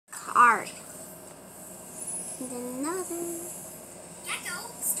another. Gecko,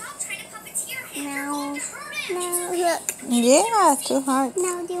 stop trying to puppeteer him. Now, look. Yeah, too hard.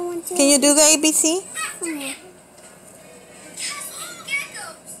 Now do you want to? Can you do the ABC? Okay.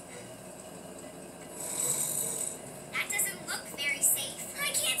 That doesn't look very safe.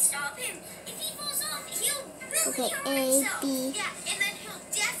 I can't stop him. If he falls off, he'll really hurt A, himself. B, Yeah, and then he'll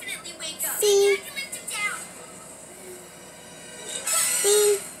definitely wake up. C. Maybe I can lift him down.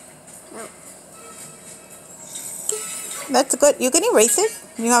 C. That's good. You can erase it.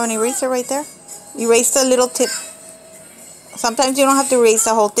 You have an eraser right there. Erase the little tip. Sometimes you don't have to erase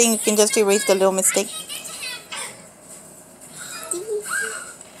the whole thing. You can just erase the little mistake.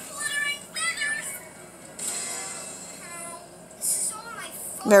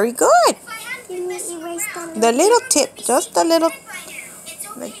 Very good. Can you erase that? The little tip. Just the little.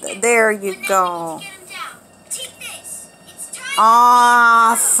 Like that. There you go.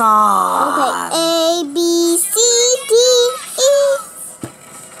 Awesome. Okay. A, B, C, D, E.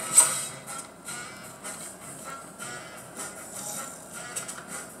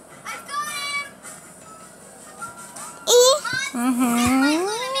 Mm-hmm.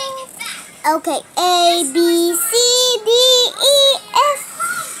 Okay, A, B, C, D, E, F.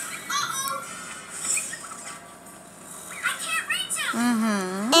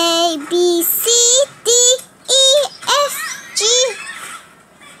 Mm-hmm. A, B, C, D, E, F, G.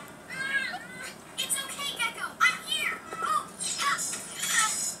 It's okay, Gecko. I'm here. Oh,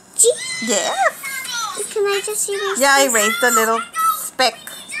 G. Yeah. Can I just erase Yeah, this? erase the little speck.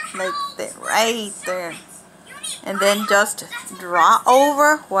 Like that, right there. And then just draw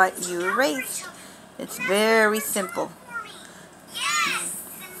over what you erased. It's very simple.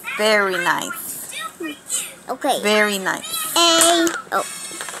 Very nice. Okay. Very nice. A,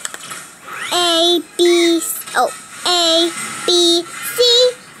 B,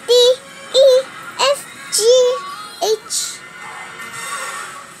 C, D, E, F, G, H.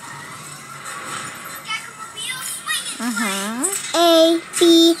 Mm-hmm. A, B,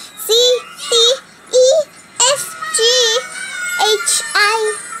 C, D, E, F, G, H,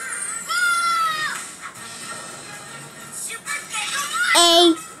 I.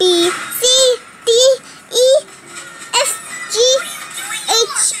 A, B, C, D, E, F, G,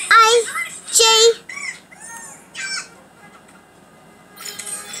 H, I, J.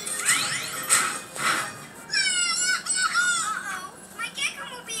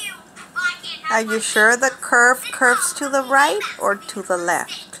 Are you sure the curve curves to the right or to the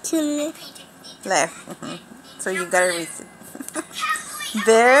left? To Left. So you gotta erase it.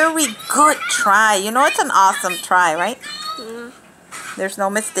 Very good try. You know it's an awesome try, right? There's no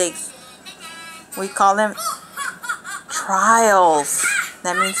mistakes. We call them trials.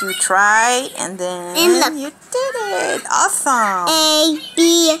 That means you try and then you did it. Awesome. A,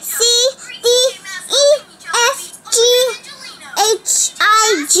 B, C, D, E, F, G, H,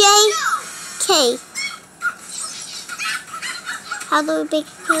 I, J, K. How do we make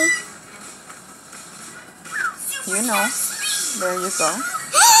K? You know. There you go.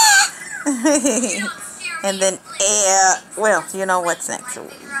 And then well, you know what's next.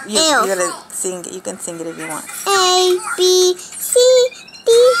 You gotta sing it. You can sing it if you want. A, B, C,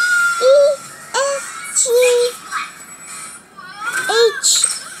 D, E, F, G, H,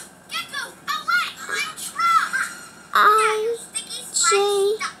 I, J,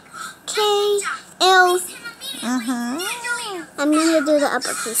 K, L. I'm gonna do the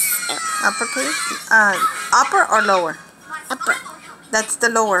uppercase L. Uppercase? Upper or lower? Upper. That's the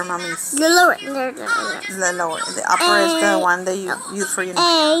lower, mommies. The lower. The lower. The upper is the one that you use for your name.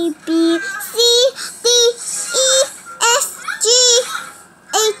 A, B, C, D, E, F, G,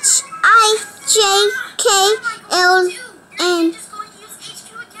 H, I, J, K, L, N.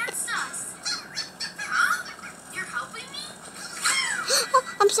 Oh,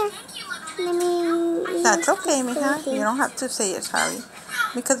 I'm sorry. Let me... That's okay, mija. You don't have to say it, sorry.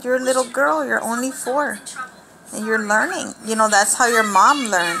 Because you're a little girl. You're only 4. And you're learning. You know, that's how your mom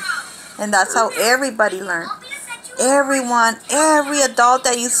learned. And that's how everybody learned. Everyone, every adult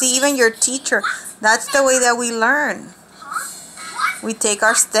that you see, even your teacher, that's the way that we learn. We take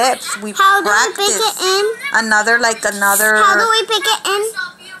our steps. We How practice. do we pick an M? Another. How do we pick an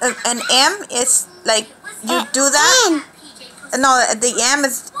M? An M is like, you do that. N. No, the M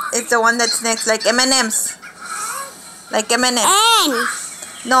is the one that's next, like M&M's. Like M&M's. N.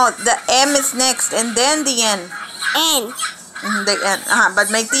 No, the M is next, and then the N. N. The N. But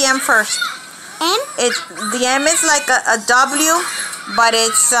make the M first. M? The M is like a W, but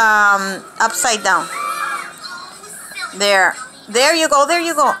it's upside down. There. There you go. There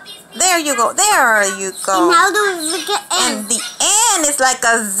you go. There you go. There you go. And how do we pick an N? And the N is like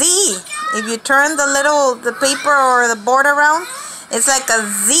a Z. If you turn the paper or the board around, it's like a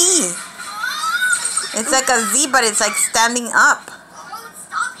Z. It's like a Z, but it's like standing up.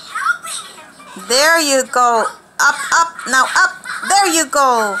 There you go. Up, up, now up. There you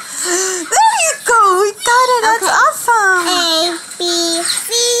go. There you go. We got it. That's awesome. A, B, C,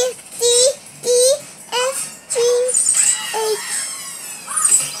 D, E, F, G, H,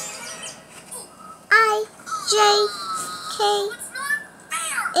 I, J, K,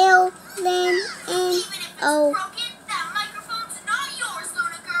 L, M, N, O.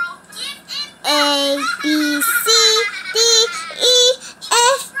 A, B, C, D, E,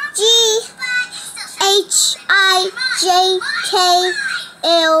 F, G, H, I, J, K,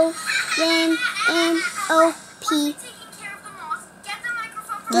 L, M, N, O, P.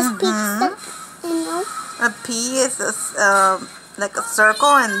 Just P stuff, you know? A P is like a circle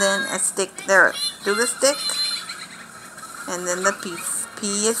and then a stick there. Do the stick. And then the P.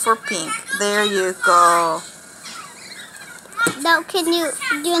 P is for pink. There you go. Now, do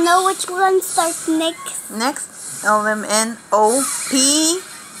you know which one starts next? Next, L-M-N-O-P.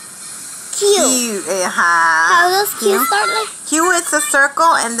 Q. How does Q start like? Q is a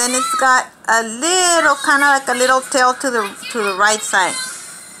circle and then it's got a little, kind of like a little tail to the right side.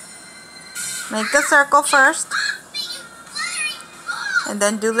 Make the circle first. And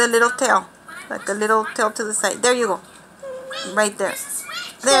then do the little tail. Like a little tail to the side. There you go. Right there.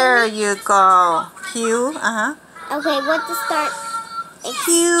 There you go. Q, Okay, what to start?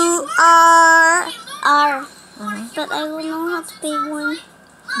 Q, R. R. But I don't know how to make one.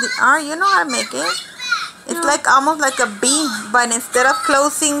 The R, you know how to make it. It's like almost like a B, but instead of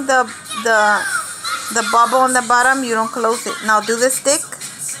closing the bubble on the bottom, you don't close it. Now do the stick.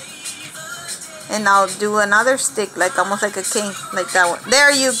 And I'll do another stick, like almost like a king, like that one.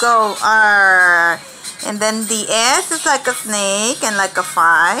 There you go, R. And then the S is like a snake and like a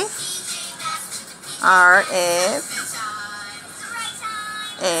 5. R, S.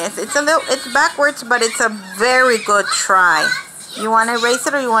 S. It's backwards, but it's a very good try. You want to erase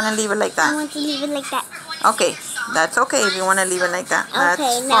it or you want to leave it like that? I want to leave it like that. Okay, that's okay if you want to leave it like that.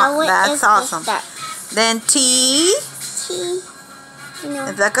 Okay, now what that's is awesome. That? Then T. T. No.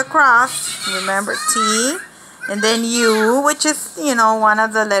 It's like a cross. Remember T. And then U, which is, one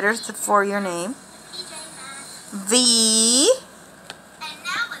of the letters for your name. V.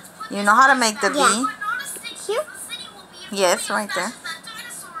 You know how to make the V? Here? Yes, right there.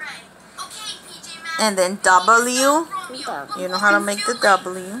 And then W. You know how to make the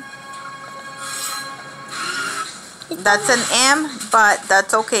W. That's an M, but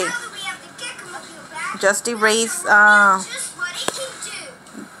that's okay. Just erase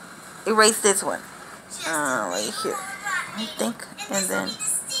this one. Right here. I think. And then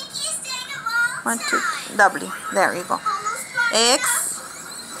 1, 2, W. There you go. X.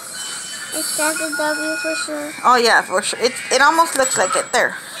 Is that the W for sure? Oh yeah, for sure. It almost looks like it.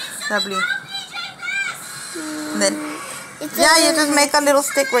 There. W. And then you just make a little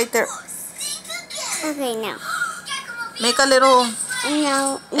stick right there. Okay, now. Make a little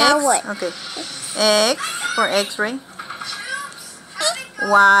Now X. what? Okay. X for X-ray.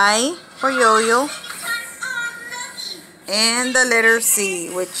 Y for yo-yo. And the letter C,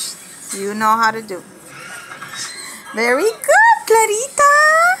 which you know how to do. Very good, Clarita.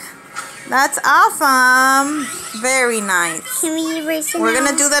 That's awesome. Very nice. Can we erase it We're now?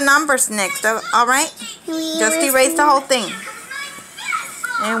 going to do the numbers next, alright? Can we Just erase the whole thing.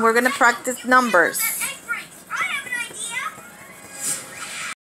 And we're going to practice numbers.